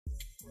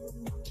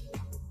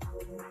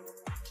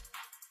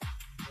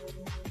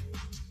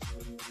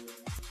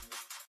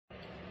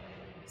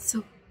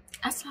So,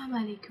 Assalamu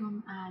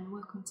alaikum and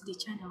welcome to the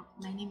channel.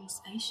 My name is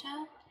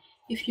Aisha.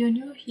 If you're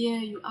new here,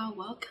 you are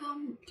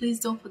welcome. Please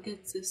don't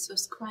forget to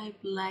subscribe,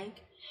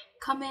 like,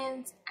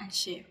 comment and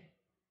share.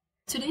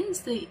 Today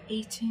is the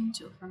 18th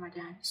of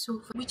Ramadan,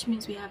 which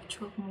means we have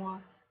 12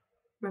 more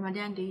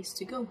Ramadan days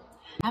to go.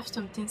 I have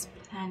some things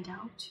planned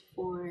out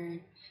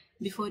for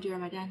before the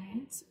Ramadan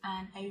ends,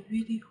 and I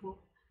really hope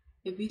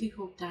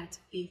that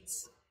it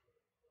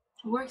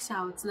works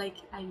out. Like,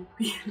 I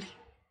really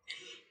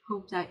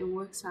hope that it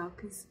works out,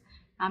 because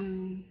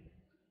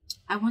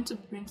I want to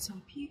bring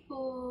some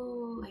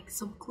people, like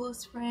some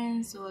close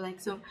friends or like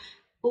some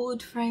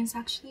old friends,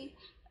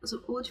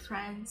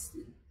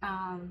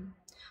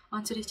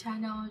 onto the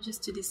channel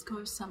just to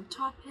discuss some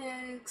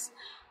topics,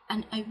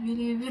 and I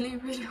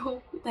really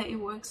hope that it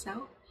works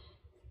out.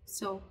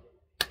 So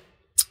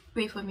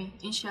pray for me,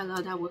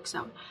 inshallah that works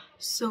out.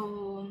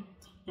 So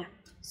yeah,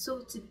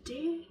 so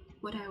today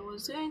what I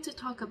was going to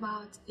talk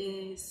about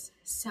is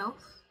it's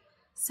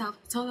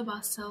all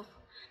about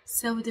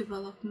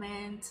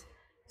self-development,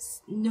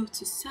 note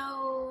to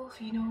self.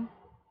 You know,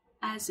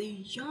 as a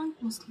young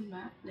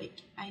Muslimah,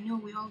 like, I know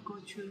we all go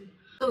through,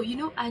 so you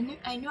know, I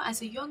know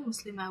as a young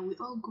Muslimah we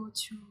all go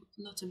through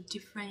a lot of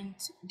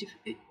different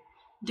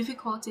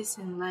difficulties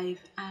in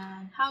life.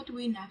 And how do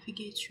we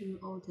navigate through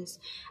all this?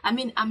 I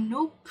mean, I'm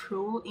not a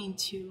pro in,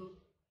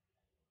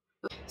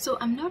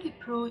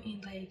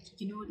 like,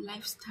 you know,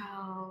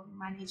 lifestyle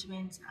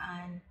management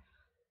and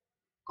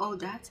all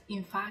that.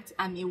 In fact,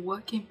 I'm a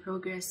work in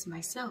progress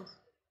myself,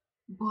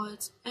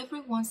 but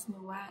every once in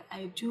a while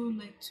I do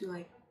like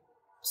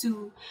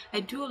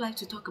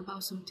to talk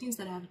about some things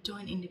that I've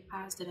done in the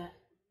past that have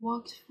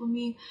worked for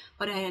me,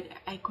 but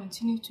I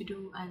continue to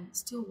do and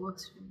still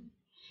works for me.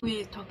 What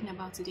we're talking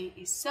about today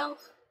is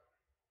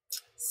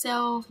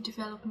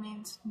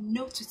self-development.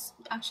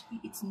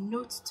 It's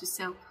note to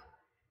self.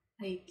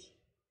 Like,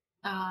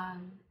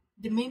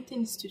 the main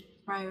thing is to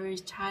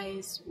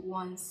prioritize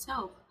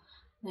oneself,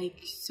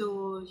 like,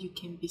 so you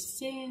can be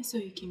sane, so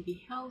you can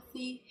be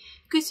healthy.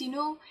 Because, you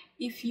know,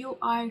 if you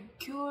are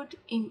good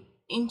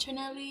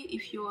internally,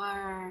 if you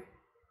are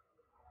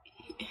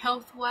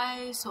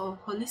health-wise or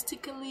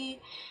holistically,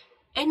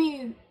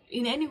 in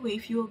any way,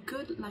 if you're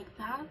good like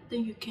that,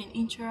 then you can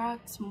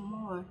interact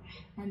more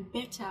and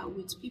better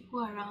with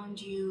people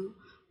around you,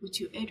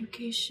 with your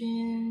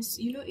educations,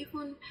 you know,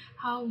 even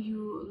how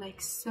you like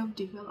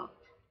self-develop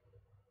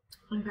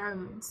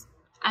environments.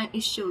 And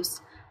it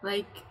shows,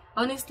 like,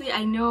 honestly,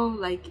 I know,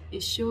 like,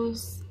 it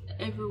shows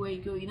everywhere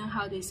you go. You know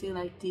how they say,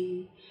 like,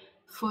 the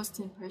first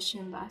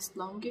impression lasts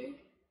longer?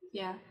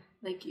 Yeah,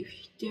 like, if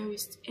there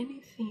is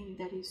anything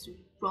that is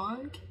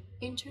wrong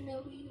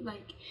internally,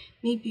 like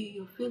maybe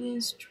you're feeling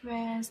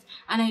stressed,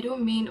 and I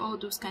don't mean all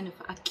those kind of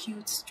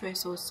acute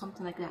stress or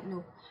something like that,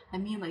 no, I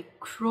mean like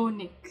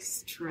chronic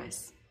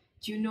stress.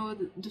 Do you know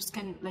those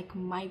kind of, like,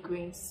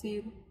 migraine?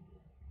 See,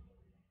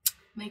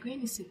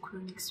 migraine is a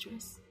chronic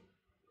stress.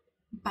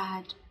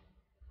 Bad.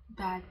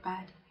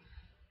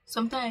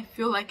 Sometimes I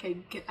feel like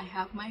I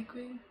have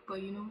migraine,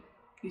 but you know,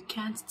 you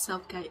can't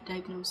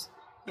self-diagnose.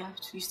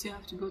 You still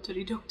have to go to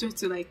the doctor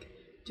to, like,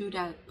 do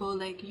that. But,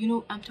 like, you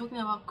know, I'm talking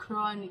about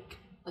chronic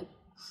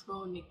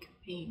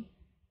pain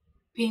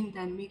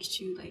that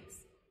makes you, like,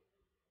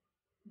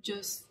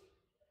 just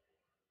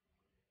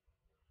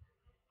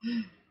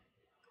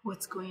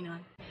what's going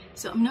on.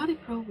 So I'm not a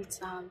pro with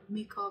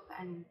makeup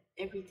and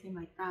everything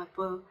like that,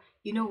 but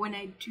you know, when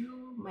I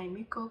do my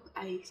makeup,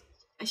 I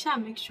shall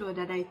make sure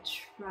that I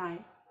try,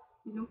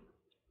 you know,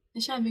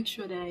 like,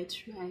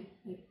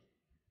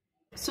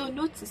 so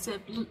notice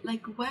it,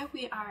 like, while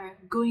we are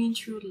going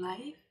through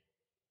life,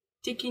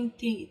 taking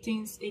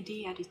things a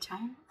day at a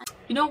time.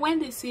 You know, when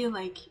they say,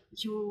 like,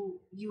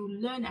 you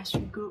learn as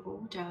you grow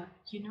older,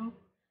 you know,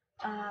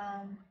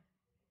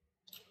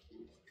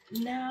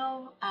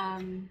 now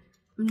I'm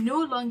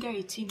no longer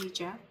a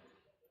teenager,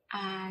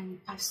 and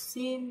I've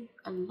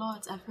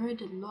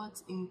heard a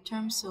lot in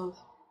terms of,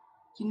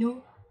 you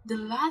know, the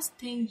last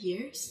 10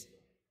 years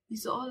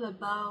is all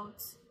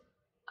about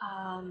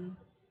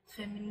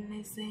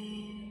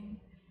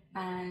feminism,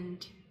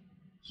 and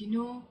you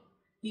know,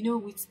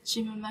 with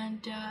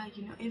Chimamanda,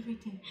 you know,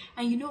 everything.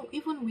 And you know,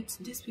 even with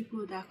these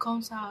people that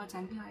comes out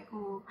and be like,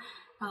 oh,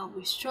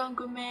 we're strong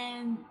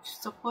women,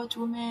 support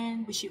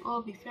women, we should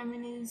all be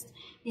feminists,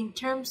 in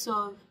terms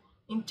of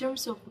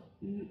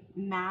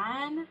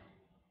man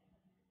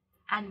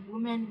and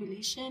woman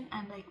relation,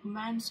 and like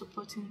man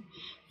supporting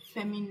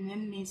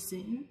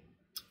feminism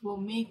will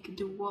make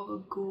the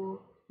world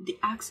go, the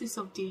axis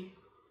of the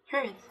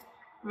earth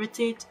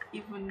rotate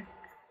even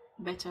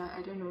better.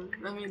 I don't know,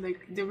 I mean,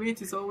 like, the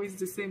rate is always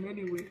the same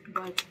anyway,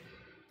 but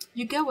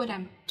you get what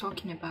I'm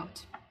talking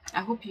about.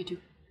 I hope you do.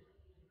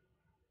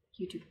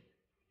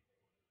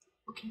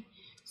 Okay,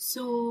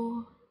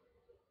 so,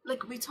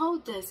 like, with all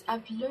this,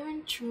 I've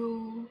learned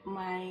through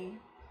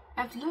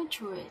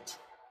it,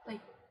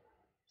 like,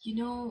 you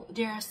know,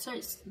 there are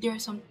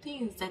some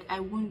things that I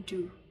won't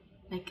do.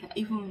 like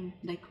even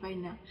like right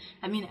now.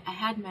 I mean, I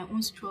had my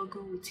own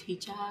struggle with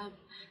hijab,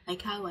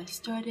 like how I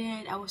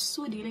started. I was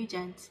so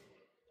diligent.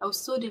 I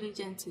was so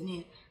diligent in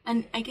it,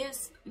 and I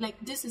guess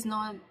like this is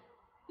not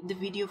the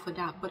video for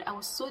that, but I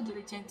was so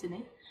diligent in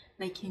it.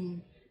 Like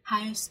in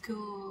high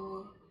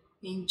school,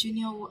 in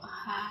junior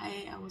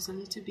high, I was a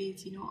little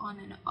bit, you know, on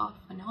and off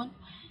and on.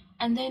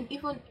 And then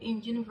even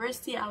in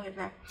university,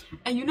 however,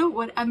 and you know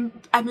what, I'm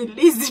a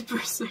lazy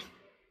person.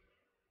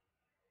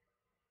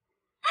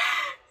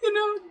 You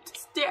know,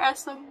 there are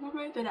some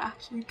women that are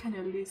actually kind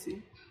of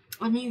lazy.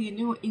 I mean, you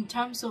know, in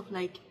terms of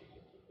like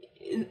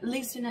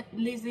lazy,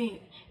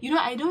 you know,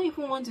 I don't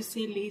even want to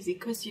say lazy,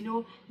 because you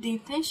know the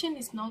intention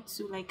is not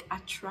to like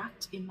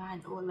attract a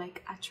man or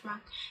like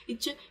attract it,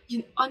 just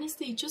you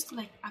honestly, it just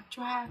like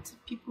attract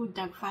people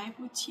that vibe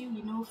with you,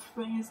 you know,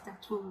 friends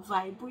that will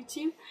vibe with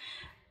you.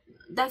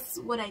 That's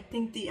what I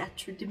think the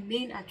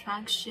main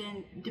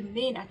attraction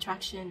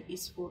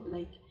is for,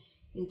 like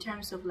in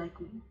terms of like,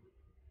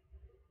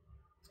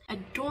 I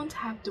don't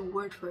have the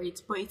word for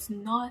it, but it's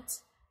not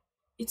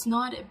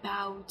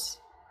about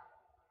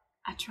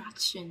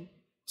attraction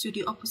to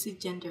the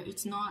opposite gender.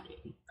 It's not,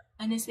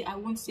 honestly, I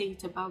won't say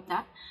it's about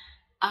that.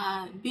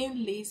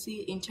 Being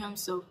lazy in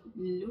terms of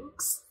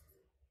looks,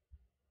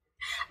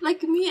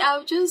 like me,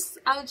 I'll just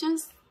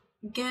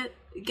get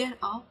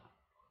up,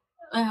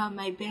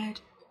 my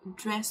bed,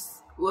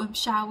 dress,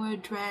 shower,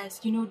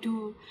 dress, you know,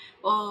 do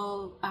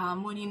all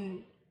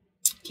morning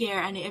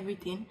care and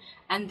everything,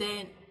 and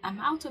then I'm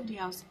out of the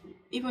house.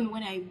 Even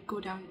when I go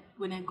to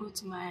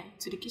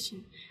the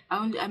kitchen,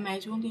 I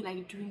might only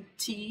like drink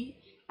tea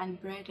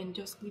and bread and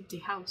just leave the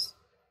house.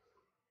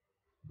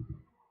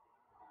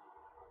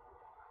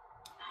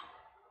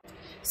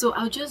 So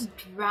I'll just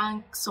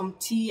drink some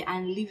tea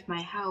and leave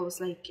my house,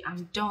 like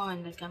I'm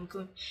done, like I'm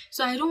good.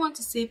 So I don't want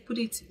to say put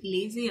it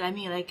lazy. I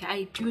mean, like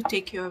I do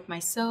take care of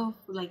myself,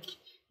 like,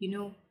 you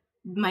know,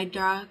 my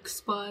dark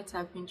spots,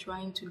 I've been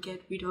trying to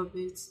get rid of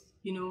it,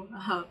 you know.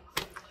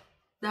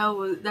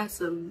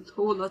 That's a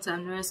whole lot of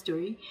another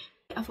story.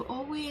 I've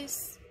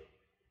always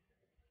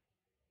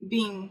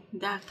been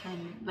that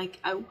kind, like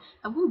I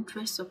will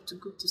dress up to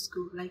go to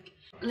school, like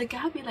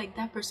I'll be like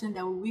that person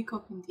that will wake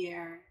up in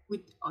their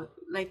with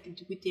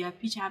their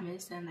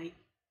pajamas and like,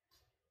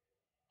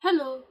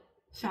 hello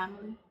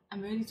family,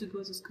 I'm ready to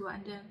go to school,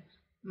 and then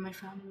my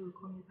family will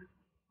call me back,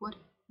 what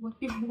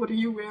what are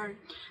you wearing?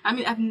 I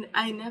mean,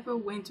 I never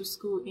went to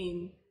school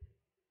in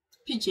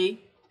PJ.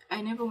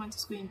 I never went to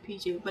school in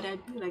PJ, but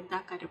I'd be like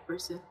that kind of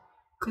person,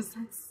 because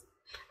that's,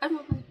 I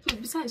don't know,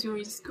 besides you're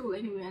in school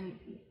anyway. And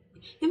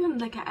even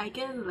like I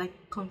get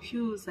like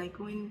confused, like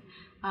when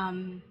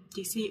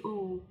they say,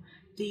 oh,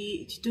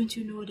 they don't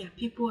you know that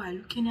people are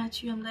looking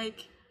at you. I'm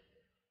like,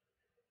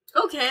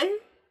 okay,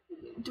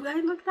 do I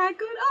look that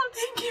good? Oh,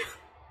 thank you.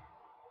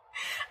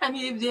 I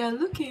mean, if they are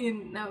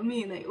looking at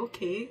me, like,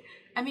 okay.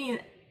 I mean,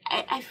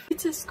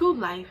 it's a school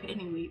life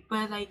anyway,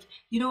 but like,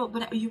 you know,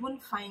 but you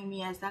won't find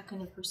me as that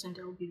kind of person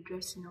that will be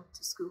dressing up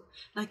to school.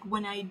 Like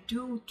when I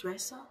do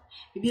dress up,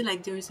 it'd be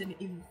like there's an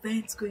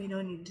event going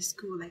on in the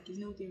school, like, you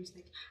know, there's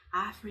like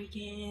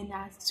African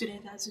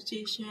student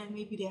association,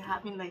 maybe they're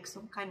having like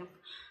some kind of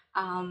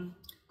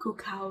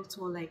cookout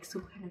or like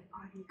some kind of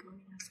party going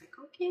on. It's like,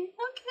 okay,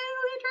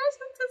 we're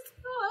dressing to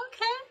school,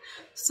 okay.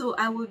 So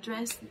I will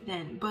dress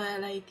then, but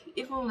like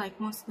even like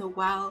once in a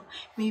while,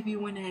 maybe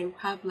when I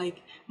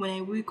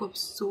wake up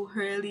so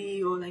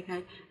early, or like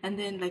and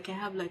then like I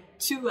have like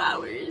 2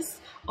 hours,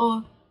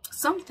 or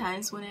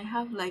sometimes when I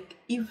have like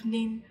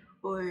evening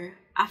or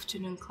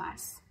afternoon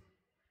class,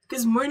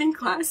 because morning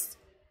class,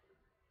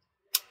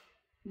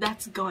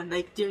 that's gone.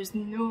 Like there's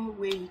no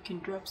way you can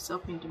drop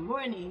stuff in the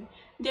morning.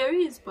 There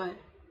is, but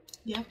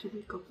you have to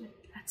wake up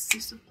like at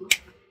 6 o'clock.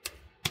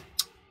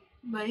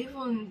 But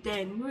even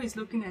then, who is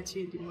looking at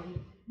you in the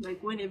morning?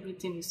 Like when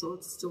everything is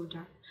all still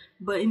dark.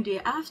 But in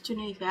the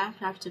afternoon, if I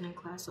have afternoon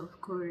class,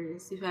 of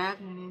course. If I have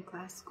morning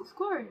class, of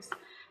course.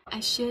 I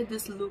shared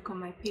this look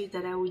on my page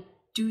that I would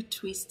do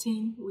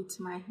twisting with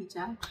my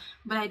hijab,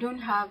 but I don't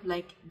have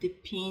like the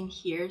pin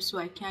here, so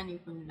I can't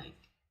even like,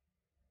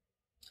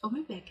 or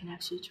maybe I can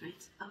actually try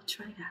it. I'll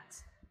try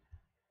that.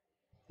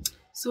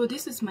 So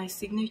this is my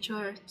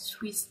signature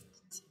twist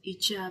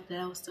hijab that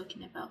I was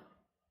talking about.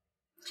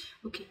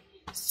 Okay,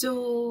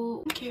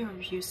 so take care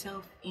of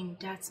yourself in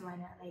that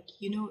manner. Like,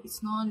 you know,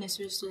 it's not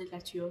necessarily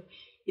that you're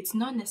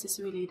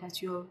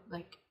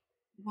like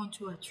want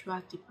to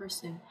attract the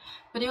person,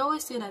 but they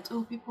always say that,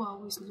 oh, people are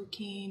always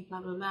looking,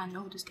 blah blah blah, and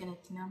all this kind of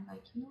thing. I'm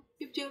like, you know,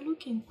 if they're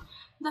looking,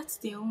 that's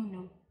their own.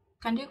 No,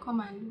 can they come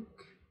and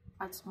look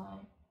at my,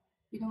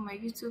 you know, my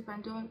YouTube,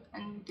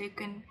 and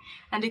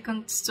they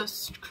can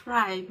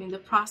subscribe in the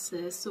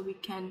process, so we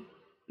can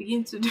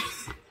begin to do.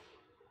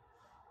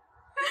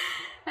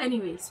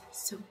 Anyways,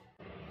 so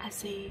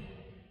as a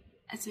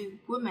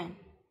woman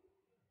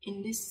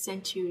in this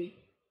century,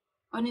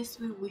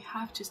 honestly, we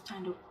have to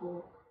stand up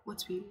for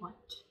what we want.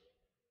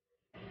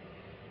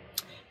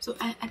 So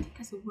I think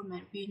as a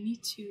woman, we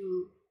need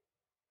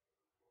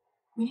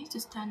to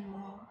stand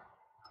more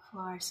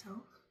for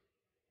ourselves.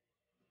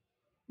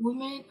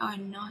 Women are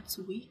not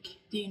weak,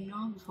 they're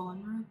not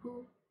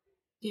vulnerable,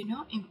 they're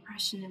not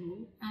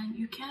impressionable, and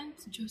you can't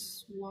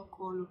just walk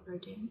all over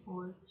them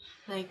or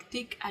like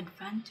take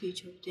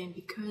advantage of them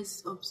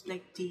because of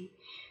like the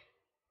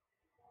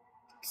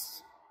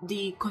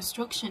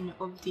construction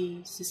of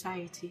the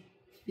society.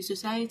 The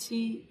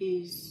society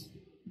is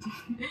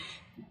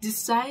the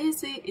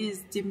society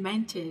is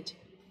demented,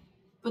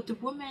 but the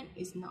woman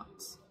is not.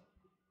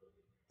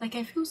 Like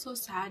I feel so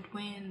sad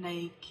when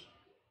like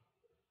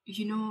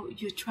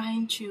you're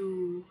trying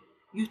to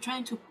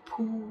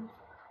pull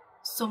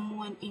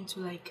someone into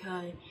like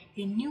a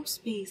new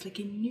space, like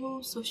a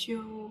new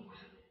social,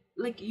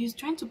 like you're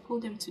trying to pull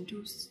them to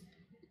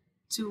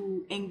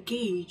to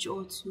engage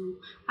or to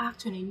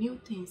act on a new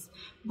things,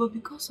 but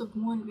because of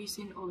one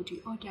reason or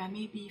the other,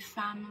 maybe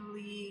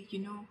family,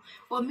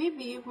 or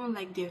maybe even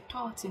like their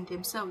thoughts in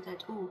themselves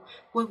that, oh,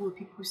 what will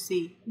people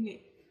say? Yeah.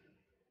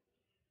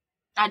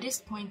 At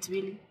this point,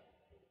 really,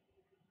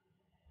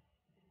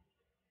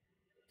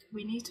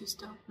 we need to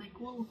stop. Like,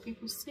 what will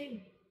people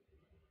say?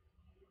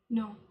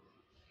 No,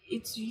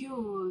 it's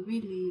you,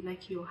 really,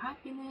 like your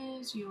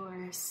happiness,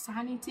 your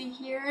sanity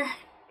here.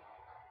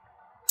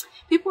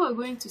 People are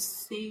going to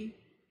say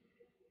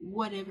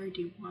whatever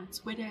they want,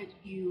 whether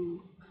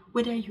you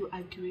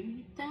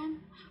agree with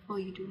them or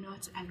you do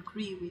not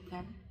agree with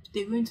them.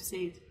 They're going to say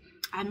it.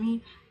 I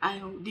mean,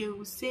 they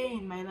will say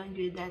in my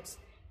language that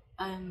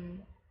I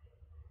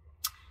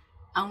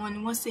want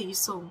to say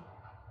so.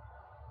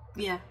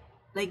 Yeah,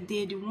 like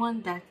they're the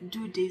one that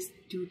do this,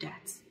 do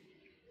that.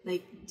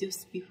 Like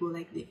those people,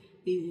 like they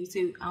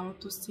say I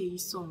want to say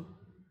so.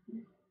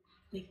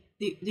 Like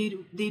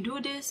they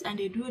do this and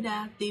they do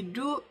that. They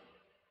do,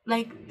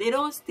 like they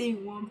don't stay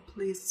in one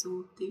place,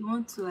 so they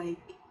want to like,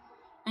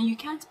 and you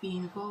can't be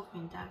involved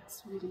in that,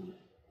 really.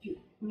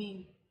 You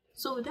mean,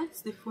 so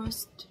that's the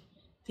first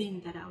thing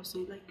that I'll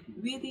say. Like,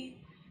 really,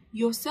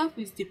 yourself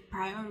is the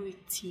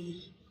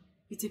priority.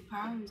 It's a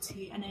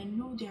priority, and I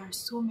know there are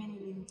so many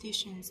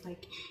limitations,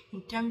 like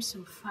in terms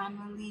of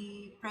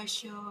family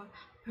pressure,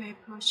 peer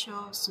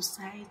pressure,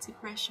 society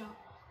pressure.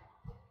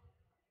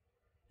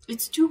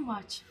 It's too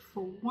much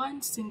for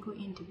one single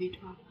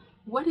individual.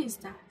 What is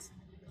that?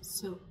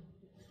 So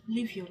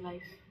live your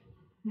life.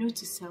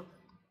 Note yourself.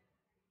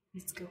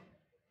 Let's go.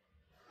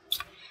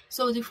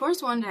 So the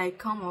first one that I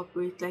come up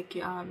with, like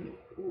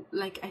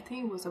I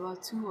think it was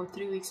about 2 or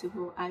 3 weeks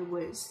ago, I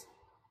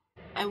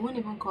won't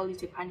even call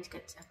it a panic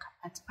attack.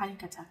 It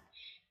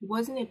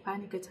wasn't a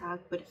panic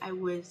attack, but I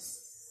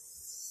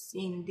was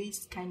in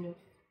this kind of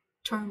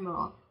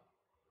turmoil,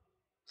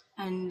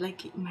 and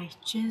like my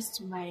chest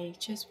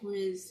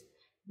was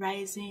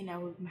rising.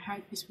 My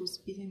heartbeat was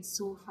beating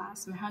so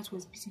fast. My heart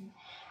was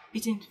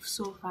beating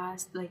so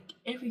fast. Like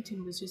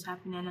everything was just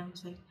happening,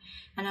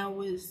 and I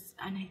was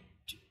like,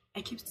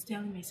 I kept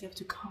telling myself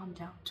to calm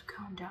down, to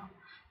calm down.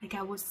 Like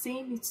I was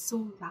saying it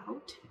so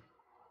loud,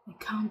 like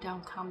calm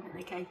down, calm down.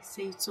 Like I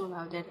say it so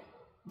loud that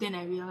then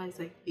I realized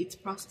like it's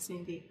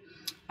processing there.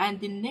 And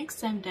the next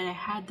time that I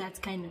had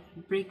that kind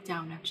of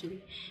breakdown,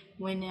 actually,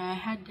 when I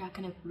had that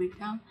kind of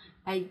breakdown,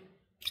 I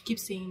keep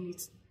saying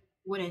it's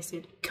what I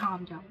said,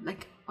 calm down.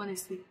 Like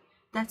honestly,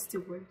 that's the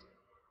word,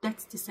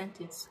 that's the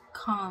sentence,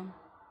 calm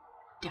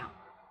down.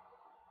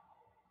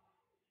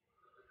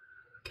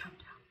 Calm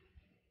down.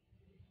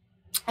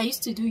 I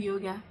used to do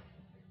yoga.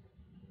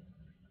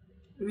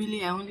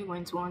 Really, I only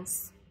went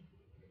once,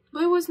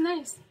 but it was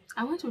nice.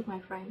 I went with my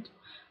friend.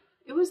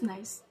 It was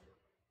nice,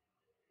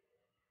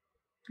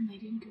 and I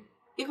didn't go,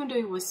 even though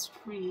it was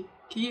free.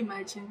 Can you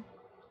imagine?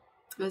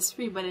 It was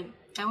free, but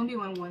I only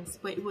went once,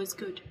 but it was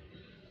good.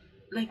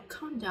 Like,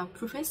 calm down.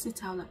 Profess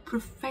it out loud.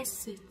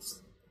 Profess it.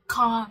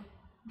 Calm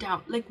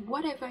down. Like,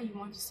 whatever you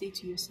want to say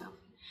to yourself,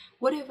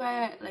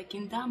 whatever, like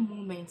in that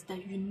moment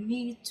that you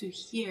need to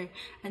hear,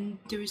 and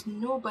there is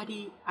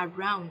nobody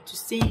around to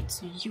say it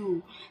to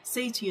you,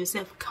 say to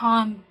yourself,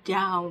 calm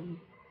down.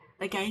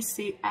 Like I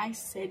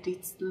said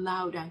it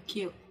loud and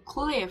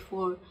clear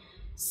for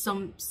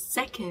some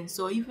seconds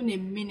or even a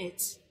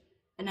minute,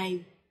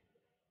 and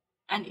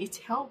it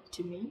helped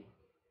me.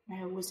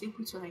 I was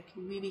able to like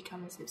really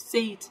calm myself.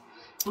 Say it.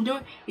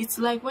 It's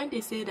like when they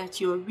say that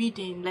you're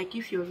reading, like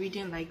if you're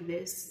reading like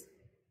this,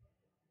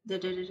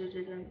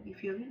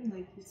 if you're reading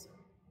like this,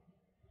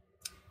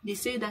 they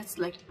say that's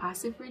like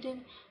passive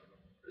reading,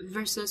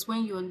 versus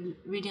when you're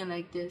reading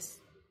like this.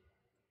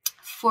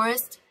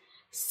 First,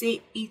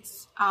 say it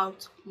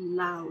out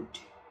loud.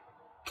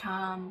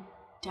 Calm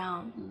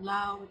down,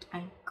 loud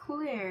and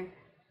clear.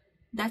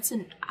 That's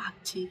an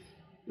active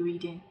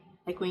reading.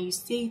 Like when you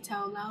say it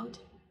out loud,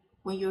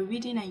 when you're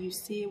reading and you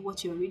say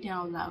what you're reading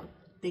out loud,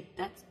 like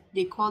that,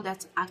 they call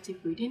that active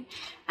reading,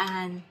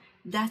 and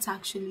that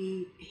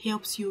actually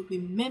helps you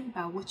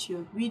remember what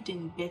you're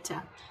reading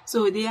better.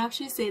 So they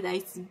actually say that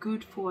it's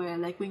good for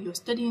like when you're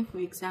studying for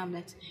exam,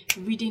 that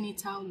reading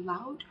it out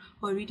loud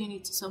or reading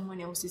it to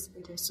someone else is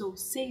better. So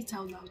say it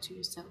out loud to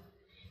yourself.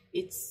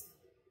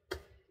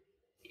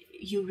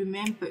 You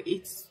remember,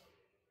 it's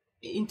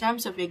in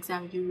terms of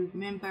exam, you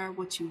remember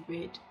what you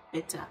read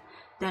better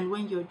than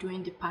when you're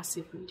doing the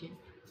passive reading.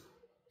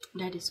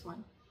 That is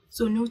one.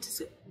 So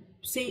notice it.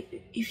 Say,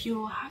 if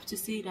you have to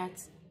say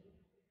that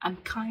I'm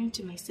kind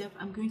to myself,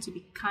 I'm going to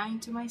be kind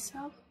to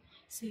myself,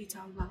 say it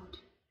out loud.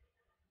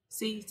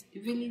 Say it,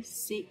 really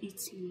say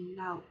it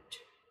loud.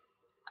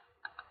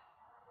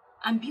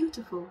 I'm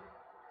beautiful.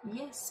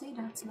 Yes, say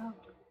that loud.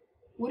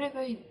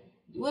 Whatever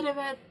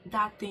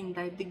that thing,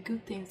 like the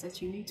good things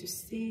that you need to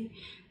say,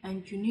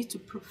 and you need to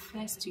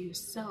profess to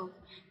yourself,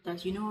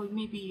 that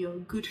maybe your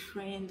good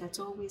friend that's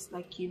always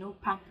like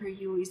pamper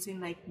you, isn't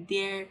like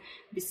there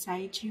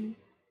beside you.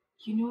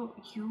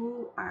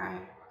 You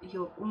are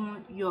your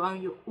own, you're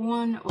on your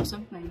own, or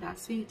something like that.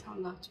 Say it out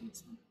loud to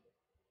yourself.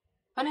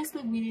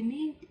 Honestly, we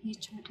need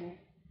each other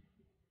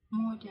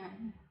more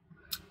than,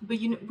 but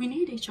we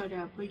need each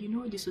other, but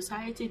the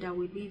society that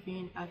we live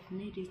in have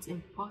made it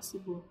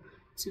impossible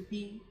to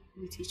be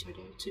with each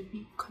other, to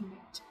be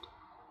connected.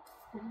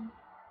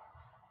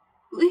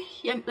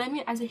 I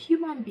mean, as a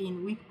human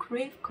being, we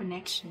crave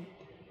connection.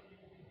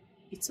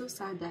 It's so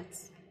sad that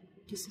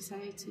the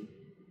society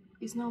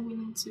is not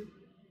willing to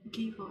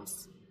give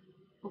us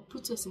or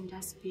put us in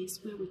that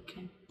space where we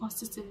can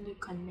positively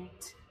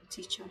connect with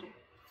each other.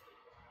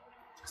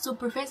 So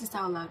profess it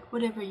out loud,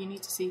 whatever you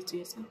need to say to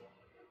yourself,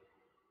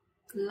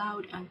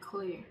 loud and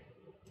clear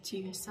to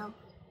yourself.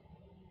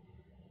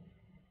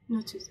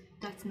 Notice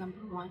that's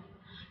number one.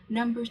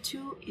 Number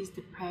two is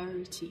the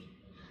priority.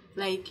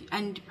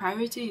 And the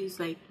priority is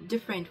like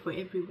different for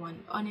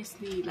everyone.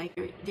 Honestly, like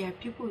there are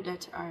people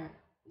that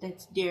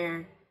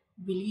their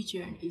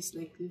religion is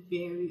like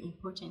very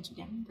important to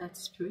them.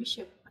 That's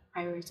spiritual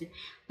priority.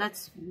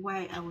 That's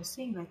why I was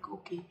saying like,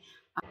 okay,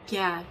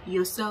 yeah,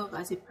 yourself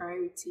as a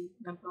priority,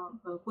 number one.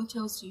 But what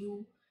else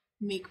you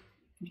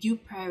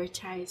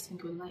prioritize in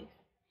your life?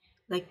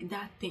 Like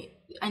that thing.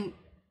 And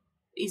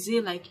is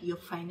it like your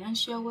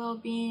financial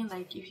well-being?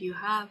 Like if you're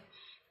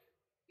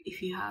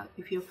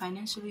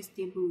financially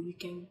stable, you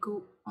can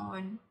go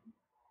on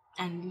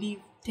and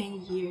live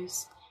 10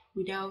 years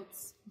without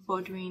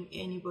bothering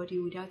anybody,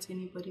 without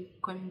anybody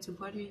coming to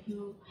bother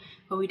you,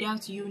 or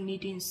without you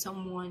needing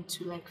someone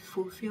to like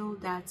fulfill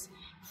that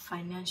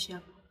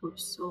financial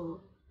purpose or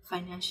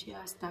financial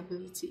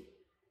stability.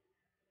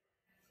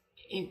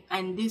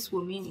 And this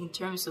will mean in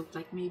terms of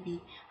like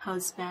maybe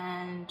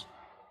husband,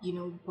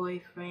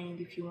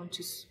 boyfriend, if you want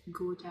to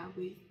go that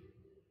way.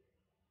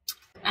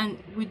 And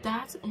with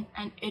that,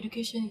 and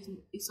education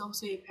is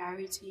also a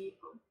priority.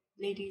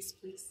 Ladies,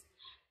 please.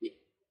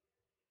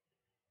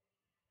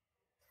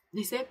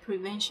 They say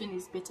prevention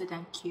is better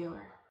than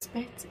cure.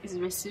 Respect is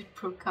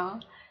reciprocal,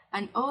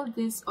 and all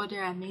these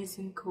other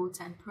amazing quotes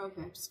and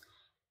proverbs.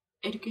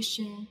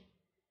 Education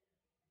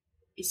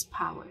is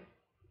power.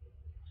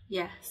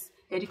 Yes,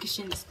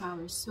 education is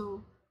power.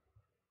 So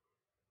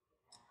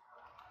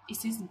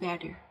it is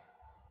better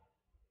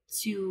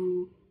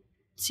to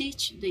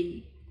teach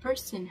the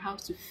person how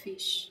to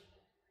fish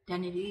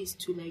than it is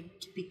to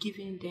be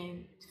giving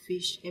them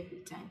fish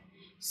every time.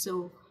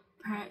 So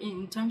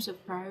in terms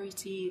of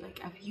priority, like,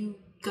 have you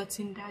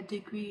gotten that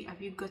degree?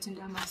 Have you gotten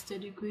that master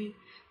degree,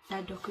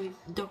 that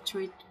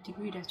doctorate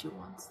degree that you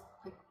want?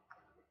 Like,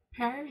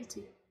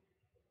 priority.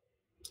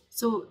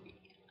 So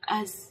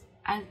as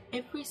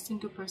every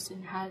single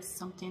person has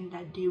something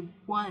that they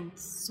want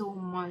so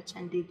much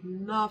and they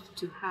love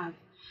to have,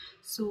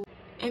 so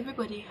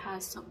everybody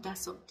has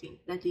something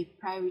that they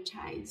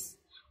prioritize,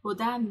 or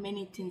there are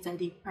many things that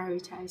they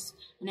prioritize.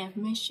 And I've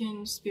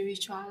mentioned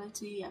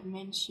spirituality, I've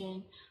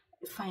mentioned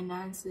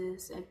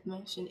finances, I've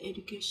mentioned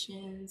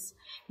educations.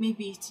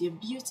 Maybe it's your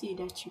beauty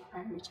that you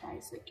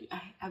prioritize. Like,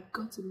 I've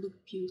got to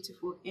look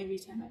beautiful every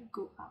time I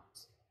go out.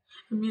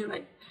 I mean,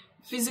 like,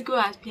 physical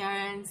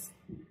appearance,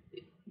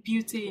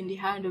 beauty in the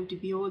hand of the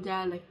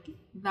beholder, like,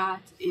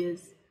 that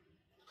is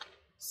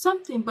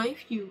something. But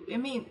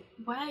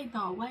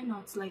why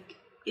not? Like,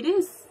 it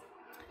is,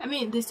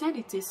 they said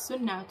it is so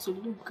now to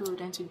look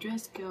good and to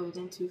dress good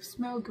and to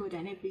smell good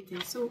and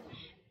everything. So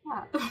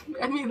yeah,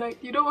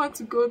 you don't want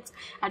to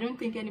I don't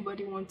think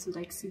anybody wants to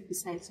sit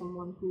beside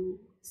someone who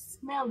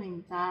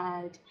smelling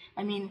bad.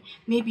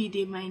 Maybe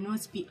they might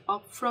not be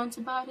upfront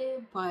about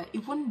it, but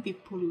it wouldn't be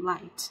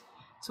polite.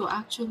 So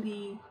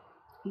actually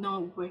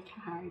not work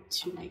hard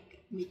to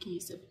making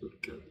yourself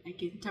look good,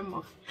 in terms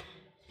of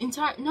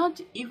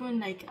not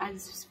even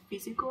as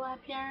physical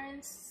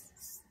appearance,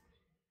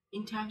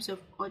 in terms of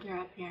other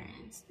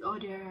appearance,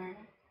 other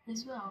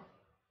as well,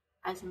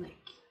 as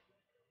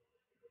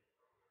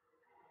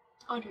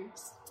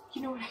others.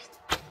 You know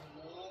what?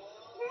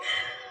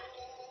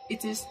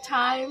 It is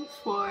time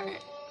for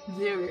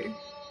zero.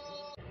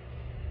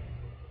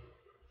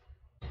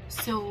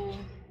 So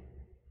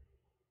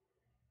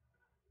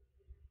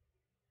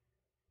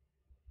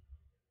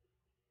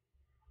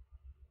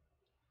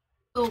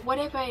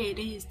whatever it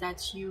is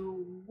that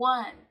you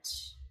want,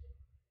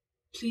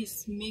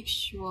 please make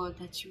sure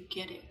that you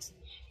get it.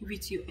 if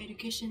it's your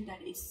education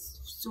that is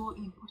so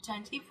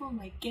important, even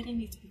like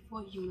getting it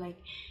before you like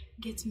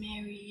get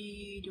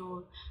married,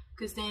 or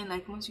because then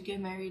like once you get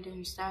married then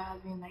you start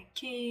having like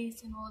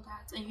kids and all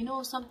that. And you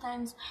know,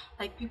 sometimes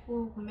like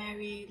people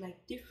marry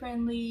like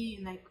differently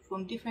and like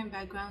from different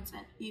backgrounds,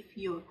 and if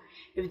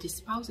the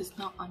spouse is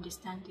not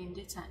understanding,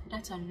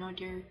 that's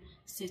another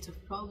set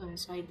of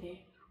problems right there.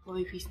 Or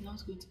if he's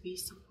not going to be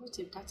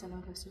supportive, that's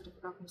another sort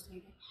of problem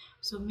right there.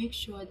 So make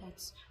sure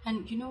that,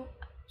 and you know,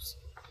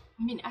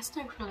 I mean,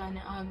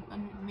 astaghfirullah,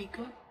 and may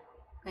God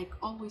like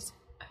always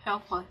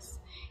help us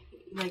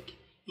like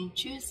in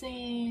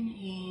choosing,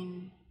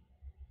 in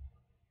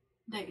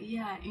like,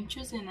 yeah, in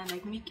choosing and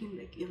like making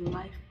like a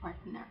life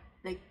partner.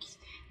 Like,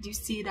 do you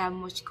see that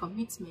much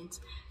commitment?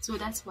 So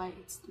that's why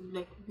it's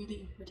like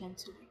really important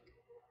to like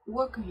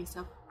work on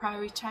yourself,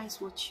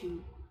 prioritize what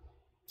you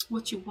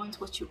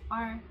want, what you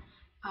are.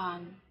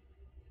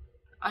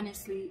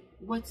 Honestly,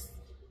 what's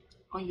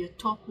on your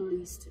top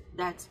list,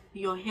 that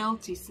your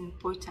health is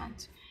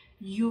important.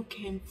 You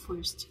came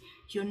first.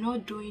 You're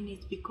not doing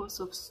it because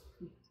of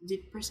the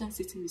person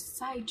sitting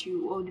beside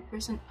you, or the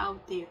person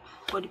out there,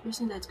 or the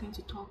person that's going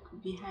to talk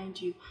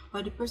behind you,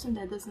 or the person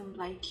that doesn't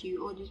like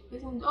you, or the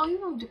person, or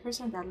even the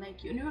person that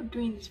like you. You're not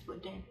doing this for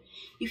them.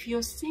 If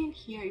you're staying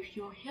here, if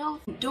you're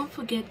healthy, don't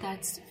forget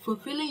that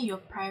fulfilling your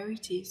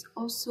priorities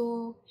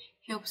also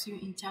helps you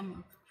in terms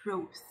of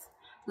growth.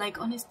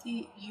 Like,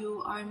 honestly,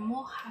 you are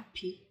more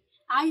happy.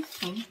 I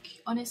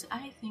think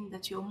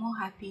that you're more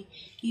happy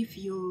if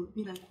you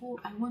be like, oh,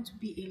 I want to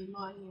be a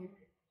lawyer.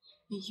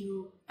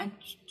 And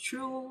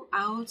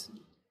throughout,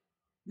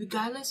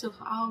 regardless of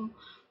how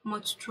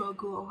much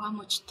struggle or how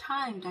much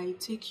time that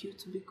it takes you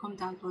to become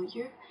that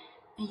lawyer,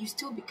 and you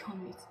still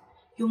become it,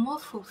 you're more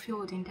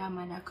fulfilled in that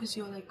manner, because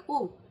you're like,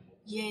 oh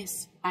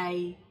yes,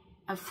 I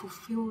have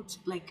fulfilled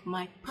like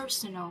my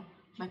personal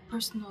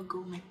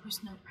goal, my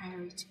personal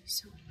priority.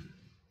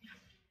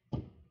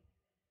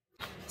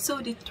 So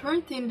the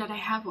third thing that I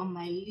have on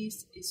my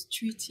list is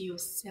treat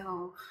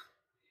yourself.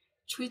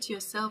 Treat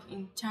yourself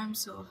in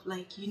terms of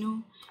like, you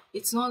know,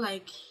 it's not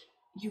like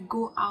you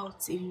go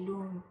out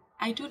alone.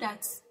 I do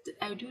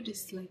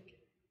this like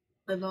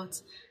a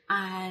lot,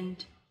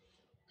 and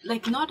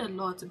like not a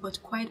lot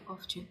but quite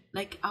often.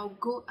 Like I'll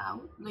go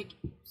out, like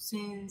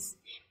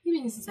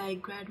even since I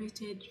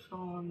graduated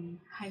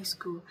from high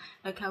school,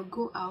 like I'll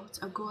go out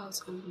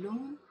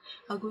alone.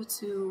 I'll go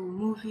to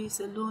movies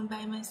alone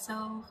by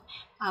myself.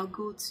 I'll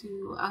go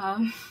to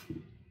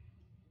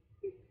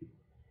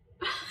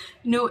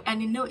no,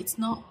 and you know, it's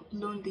not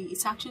lonely,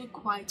 it's actually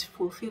quite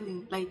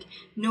fulfilling. Like,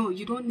 no,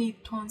 you don't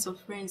need tons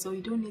of friends, or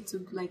you don't need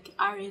to like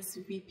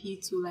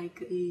RSVP to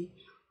like a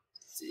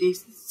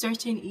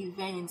certain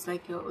events,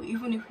 like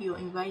even if you're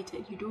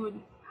invited, you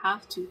don't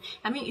have to.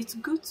 I mean, it's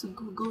good to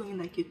go in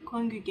like a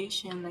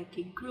congregation, like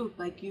a group,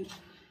 like you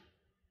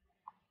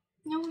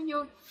know, when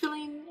you're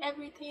feeling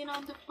everything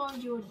on the floor,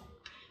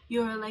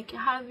 you're like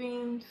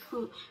having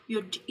food,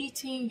 you're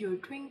eating, you're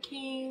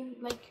drinking,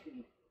 like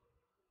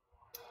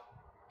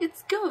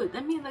it's good.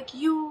 I mean, like,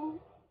 you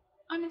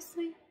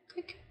honestly,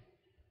 like,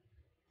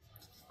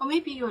 or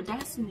maybe you're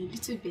dancing a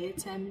little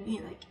bit. I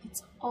mean, like,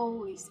 it's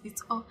all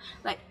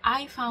like,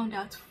 I found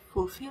out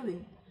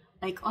fulfilling.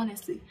 Like,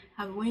 honestly,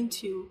 I've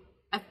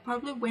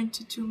probably went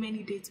to too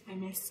many dates by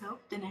myself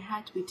than I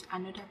had with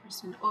another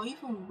person, or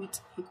even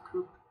with a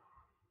group.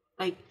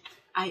 Like,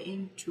 I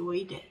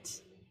enjoyed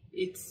it.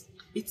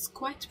 It's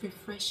quite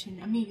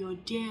refreshing. I mean, you're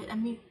there. I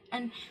mean,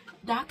 and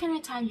that kind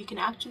of time you can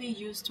actually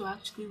use to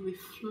actually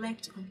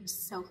reflect on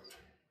yourself.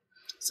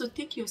 So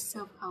take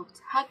yourself out,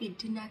 have a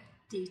dinner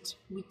date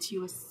with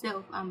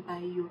yourself and by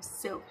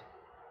yourself.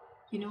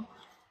 You know,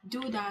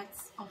 do that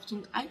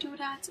often. I do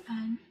that,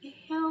 and it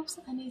helps,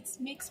 and it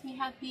makes me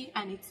happy,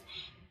 and it's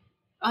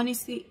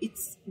honestly,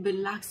 it's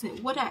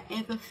relaxing. What I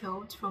ever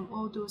felt from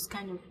all those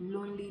kind of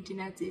lonely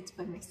dinner dates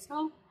by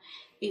myself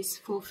is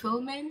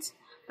fulfillment.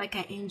 Like,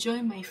 I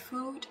enjoy my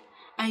food,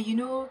 and you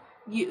know,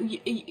 you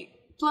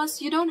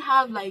plus you don't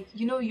have, like,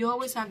 you know, you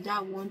always have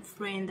that one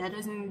friend that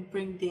doesn't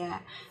bring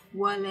their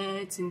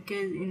wallet in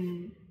case,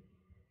 in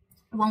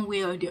one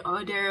way or the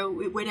other,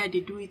 whether they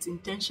do it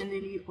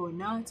intentionally or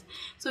not.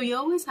 So you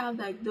always have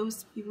like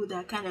those people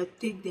that kind of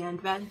take the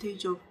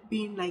advantage of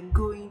being like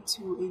going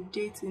to a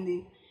date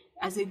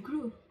as a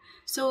group.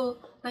 So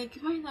like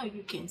right now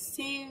you can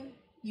save,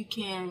 you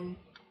can,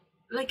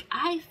 like,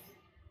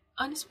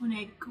 honestly, when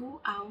I go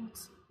out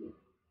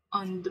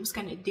on those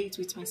kind of dates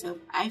with myself,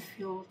 I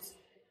feel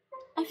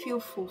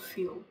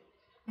fulfilled.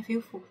 I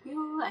feel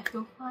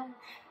fun.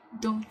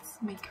 Don't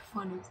make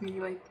fun of me.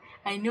 Like,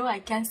 I know I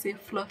can't say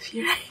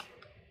fluffy, right?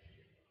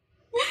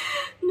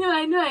 No,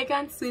 I know I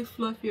can't say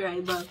fluffy,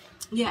 right? But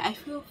yeah, I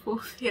feel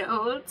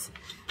fulfilled.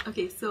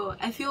 Okay, so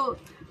I feel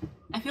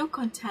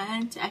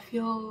content. I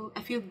feel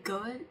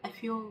good.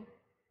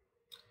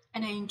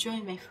 And I enjoy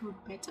my food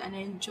better, and I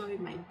enjoy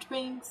my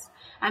drinks.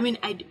 I mean,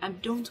 I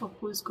don't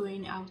oppose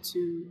going out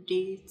to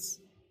dates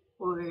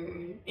or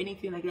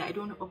anything like that. I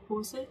don't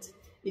oppose it.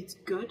 It's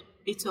good.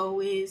 It's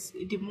always,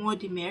 the more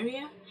the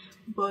merrier.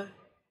 But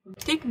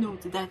Take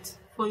note that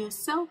for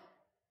yourself,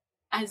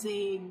 as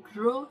a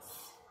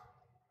growth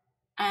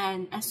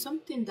and as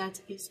something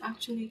that is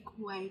actually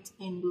quite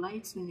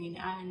enlightening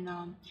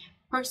and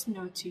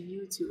personal to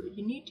you too,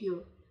 you need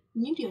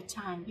your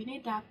time. You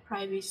need that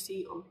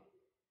privacy, or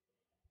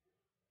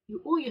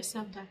you owe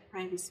yourself that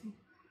privacy.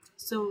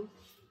 So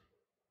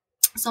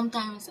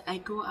sometimes I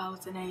go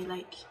out and I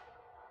like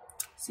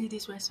see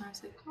this restaurant,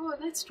 like, oh,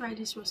 let's try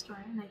this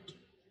restaurant, like,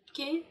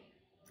 okay,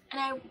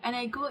 and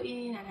I go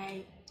in and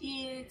I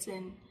eat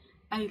and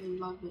I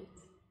love it.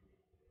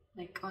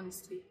 Like,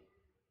 honestly,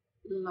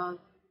 love,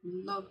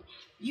 love.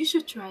 You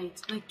should try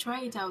it. Like,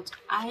 try it out.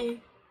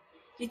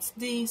 It's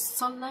the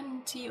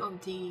solemnity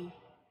of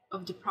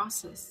the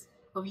process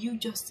of you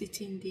just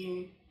sitting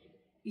there,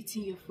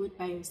 eating your food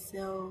by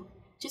yourself,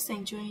 just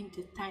enjoying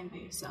the time by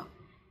yourself.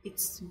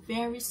 It's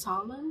very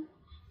solemn,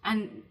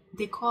 and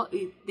they call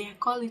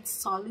it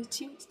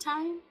solitude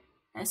time.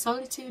 And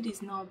solitude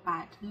is not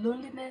bad.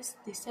 Loneliness,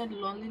 they said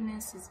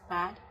loneliness is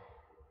bad.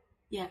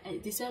 Yeah,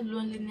 they said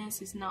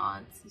loneliness is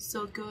not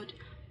so good,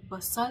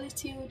 but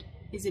solitude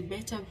is a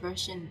better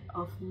version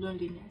of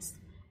loneliness.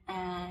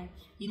 And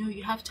you know,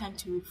 you have time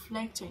to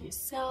reflect on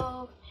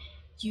yourself.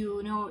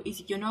 You know,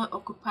 if you're not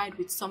occupied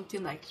with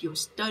something like you're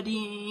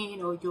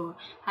studying or you're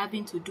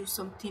having to do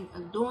something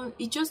alone,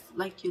 it's just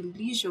like your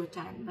leisure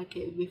time, like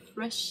a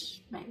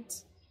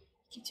refreshment.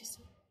 Get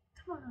yourself,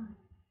 come on.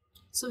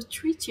 So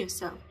treat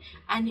yourself,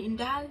 and in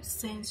that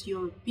sense,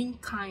 you're being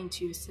kind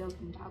to yourself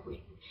in that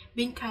way.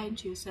 Being kind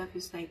to yourself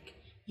is like,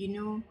 you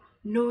know,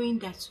 knowing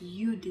that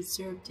you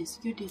deserve this,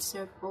 you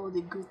deserve all the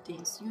good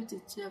things, you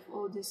deserve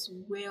all these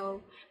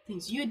well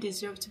things, you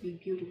deserve to be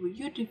beautiful,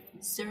 you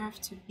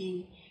deserve to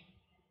be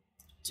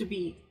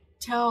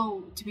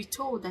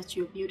told that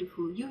you're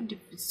beautiful. You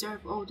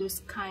deserve all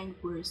those kind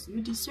words. You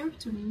deserve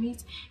to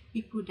meet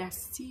people that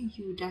see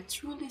you, that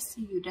truly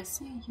see you, that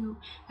see you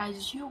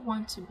as you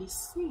want to be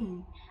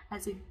seen,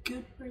 as a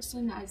good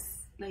person, as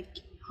like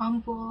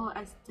humble,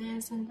 as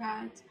this and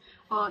that,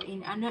 or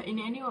in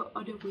any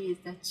other ways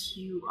that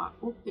you are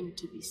open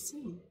to be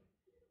seen.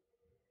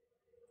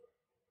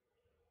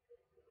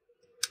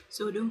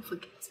 So don't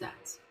forget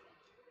that.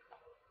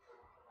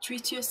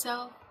 Treat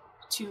yourself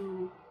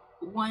to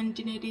one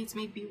dinner date,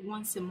 maybe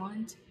once a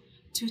month,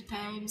 2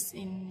 times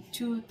in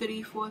 2,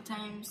 3, 4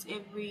 times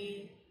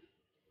every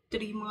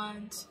 3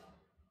 months.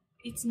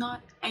 It's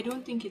not, I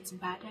don't think it's a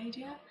bad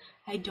idea.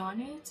 I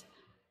done it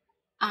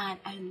and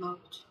I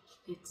loved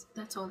it.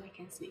 That's all I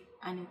can say.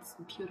 And it's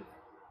beautiful.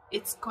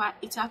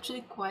 It's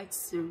actually quite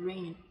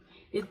serene.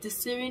 It's the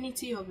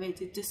serenity of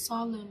it, it's the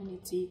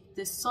solemnity,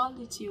 the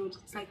solitude.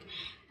 It's like,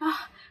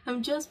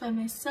 I'm just by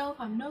myself.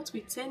 I'm not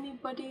with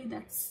anybody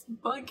that's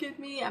bugging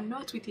me. I'm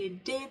not with a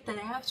date that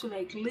I have to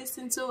like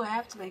listen to, I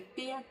have to like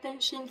pay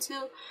attention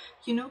to.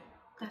 You know,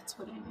 that's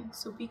what I mean.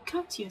 So be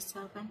kind to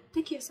yourself and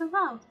take yourself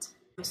out.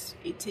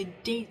 It's a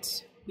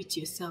date with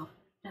yourself.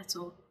 That's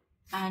all.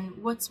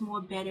 And what's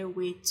more better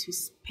way to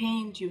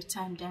spend your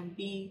time than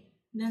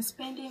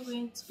spending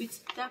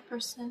with that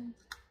person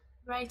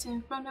right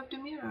in front of the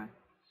mirror?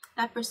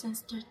 That person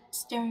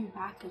staring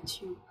back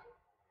at you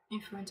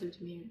in front of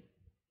the mirror.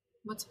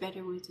 What's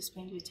better way to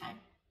spend your time?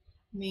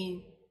 I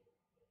mean,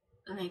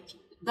 like,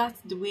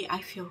 that's the way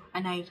I feel,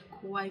 and I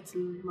quite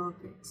love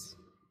it.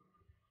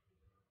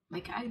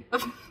 Like,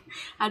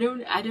 I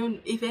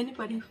don't. If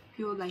anybody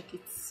feel like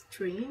it's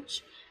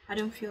strange, I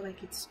don't feel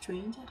like it's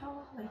strange at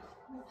all. Like,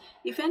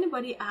 if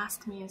anybody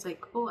asks me, it's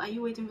like, oh, are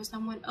you waiting for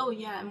someone? Oh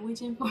yeah, I'm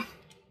waiting for.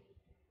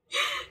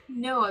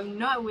 No, I'm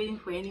not waiting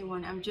for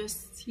anyone. I'm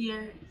just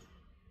here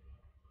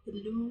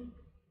alone,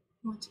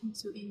 wanting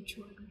to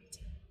enjoy my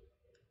time.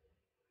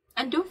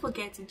 And don't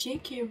forget,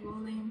 J.K.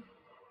 Rowling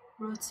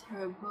wrote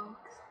her book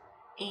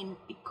in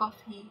a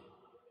coffee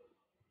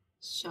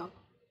shop,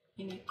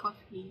 in a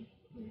coffee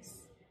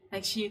place.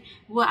 Like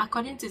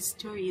according to the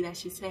story that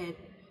she said,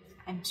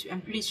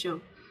 I'm pretty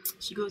sure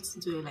she goes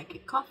into like a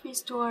coffee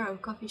store or a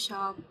coffee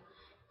shop,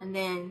 and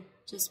then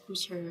just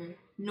put her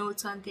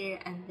notes on there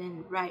and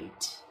then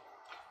write.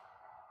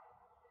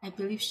 I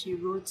believe she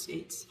wrote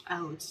it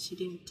out. She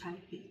didn't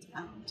type it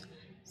out.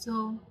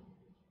 So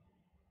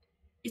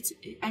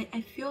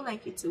I feel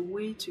like it's a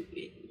way to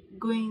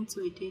going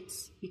to a date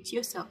with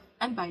yourself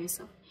and by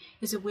yourself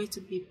is a way to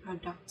be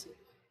productive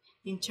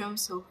in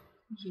terms of,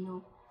 you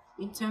know,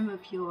 in terms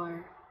of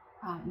your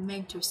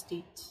mental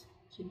state.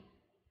 You know,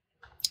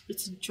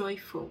 it's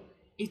joyful,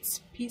 it's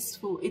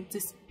peaceful, it's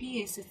this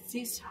peace, it's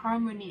this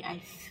harmony I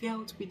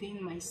felt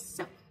within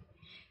myself.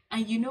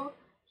 And you know,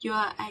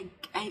 I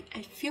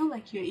feel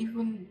like you're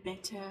even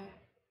better.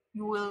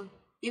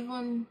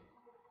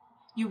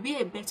 You'll be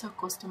a better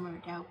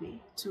customer that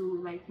way,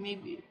 to like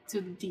maybe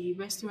to the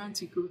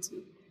restaurant you go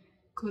to,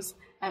 because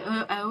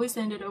I always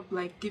ended up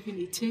like giving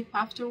a tip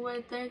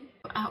afterward. Then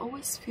I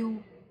always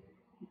feel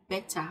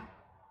better,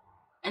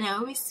 and I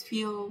always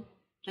feel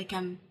like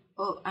I'm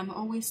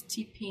always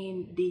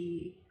tipping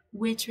the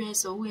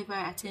waitress or whoever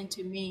attend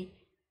to me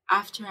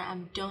after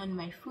I'm done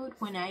my food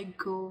when I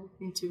go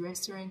into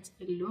restaurants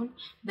alone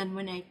than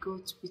when I go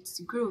with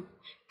the group,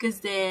 because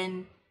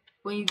then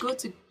when you go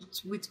to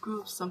with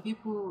groups, some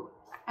people,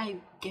 I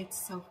get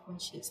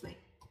self-conscious, like,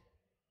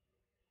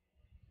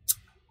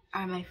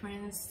 are my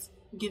friends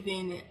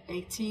giving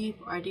a tip,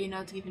 or are they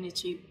not giving a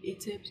tip,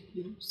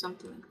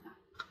 something like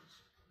that.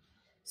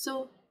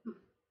 So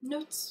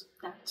note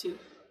that too.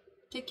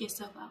 Take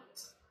yourself out.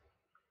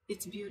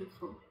 It's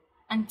beautiful,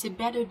 and it's a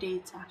better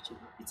date. Actually,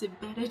 it's a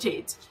better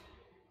date.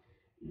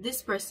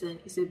 This person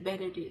is a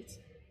better date.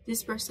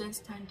 This person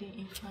standing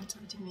in front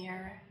of the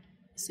mirror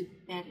is a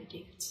better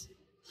date.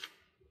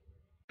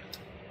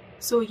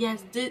 So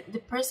yes, the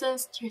person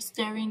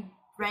staring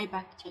right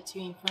back at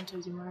you in front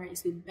of the mirror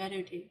is a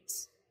better date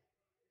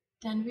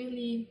than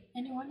really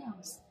anyone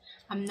else.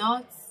 I'm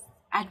not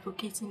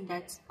advocating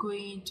that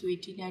going to a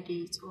dinner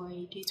date or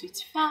a date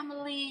with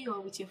family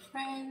or with your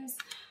friends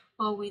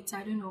or with,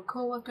 I don't know,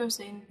 co-workers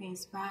or anything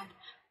is bad.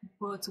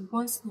 But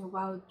once in a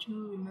while,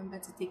 do remember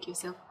to take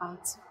yourself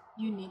out.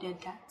 You needed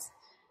that.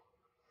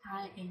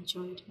 I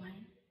enjoyed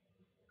mine.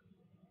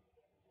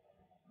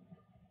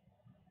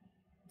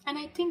 And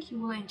I think you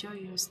will enjoy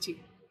yours too.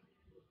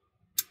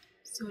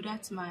 So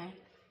that's my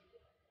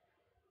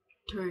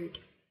third.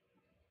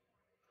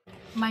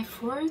 My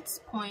fourth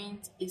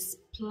point is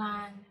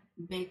plan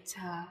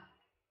better.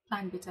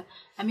 Plan better.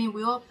 I mean,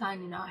 we all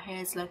plan in our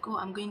heads like, oh,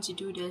 I'm going to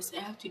do this,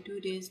 I have to do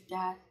this,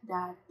 that.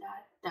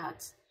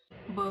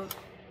 But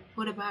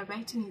what about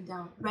writing it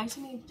down?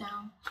 Writing it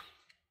down.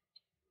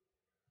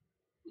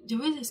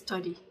 There is a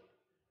study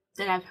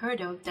that I've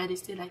heard of that is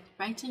still like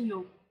writing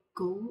your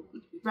goal,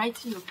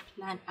 writing your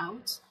plan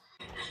out.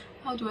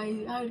 How do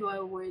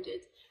I word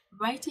it?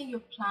 Writing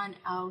your plan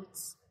out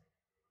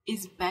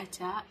is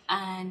better,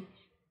 and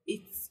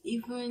it's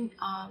even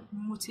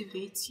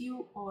motivates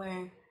you,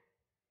 or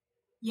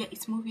yeah,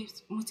 it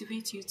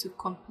motivates you to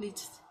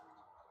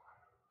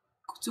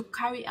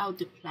carry out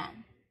the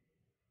plan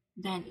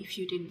than if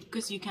you didn't,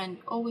 because you can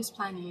always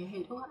plan in your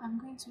head, oh, I'm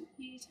going to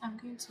eat, I'm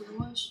going to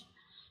wash,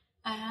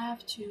 I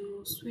have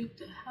to sweep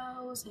the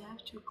house, I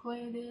have to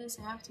clear this,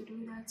 I have to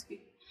do that,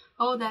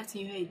 all that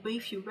in your head. But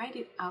if you write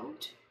it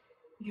out,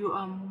 you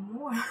are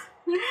more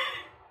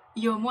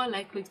you're more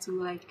likely to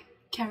like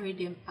carry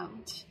them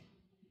out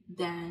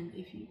than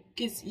if you,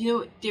 because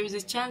there is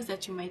a chance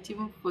that you might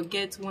even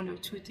forget one or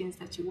two things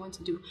that you want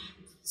to do.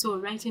 So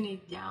writing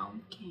it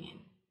down can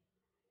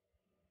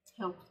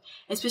help,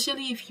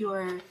 especially if you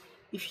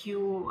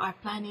are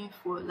planning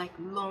for like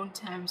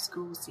long-term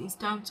goals, in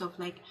terms of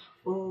like,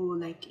 oh,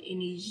 like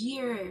in a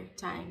year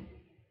time,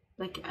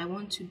 like I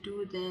want to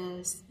do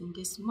this in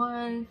this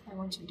month, I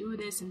want to do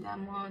this in that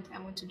month, I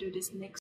want to do this next